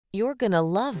You're gonna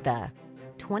love the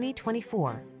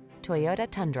 2024 Toyota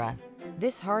Tundra.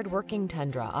 This hard-working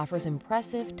Tundra offers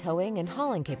impressive towing and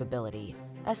hauling capability,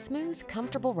 a smooth,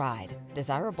 comfortable ride,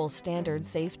 desirable standard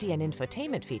safety and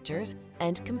infotainment features,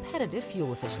 and competitive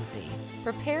fuel efficiency.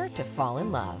 Prepare to fall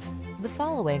in love. The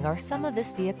following are some of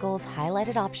this vehicle's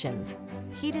highlighted options: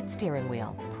 heated steering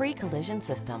wheel, pre-collision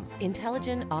system,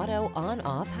 intelligent auto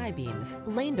on-off high beams,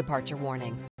 lane departure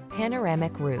warning,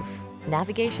 panoramic roof,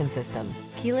 navigation system,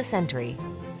 keyless entry,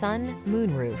 sun,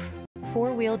 moonroof,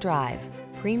 four-wheel drive,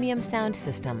 premium sound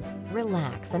system.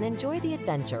 Relax and enjoy the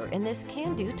adventure in this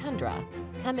can-do Tundra.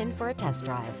 Come in for a test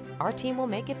drive. Our team will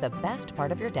make it the best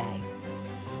part of your day.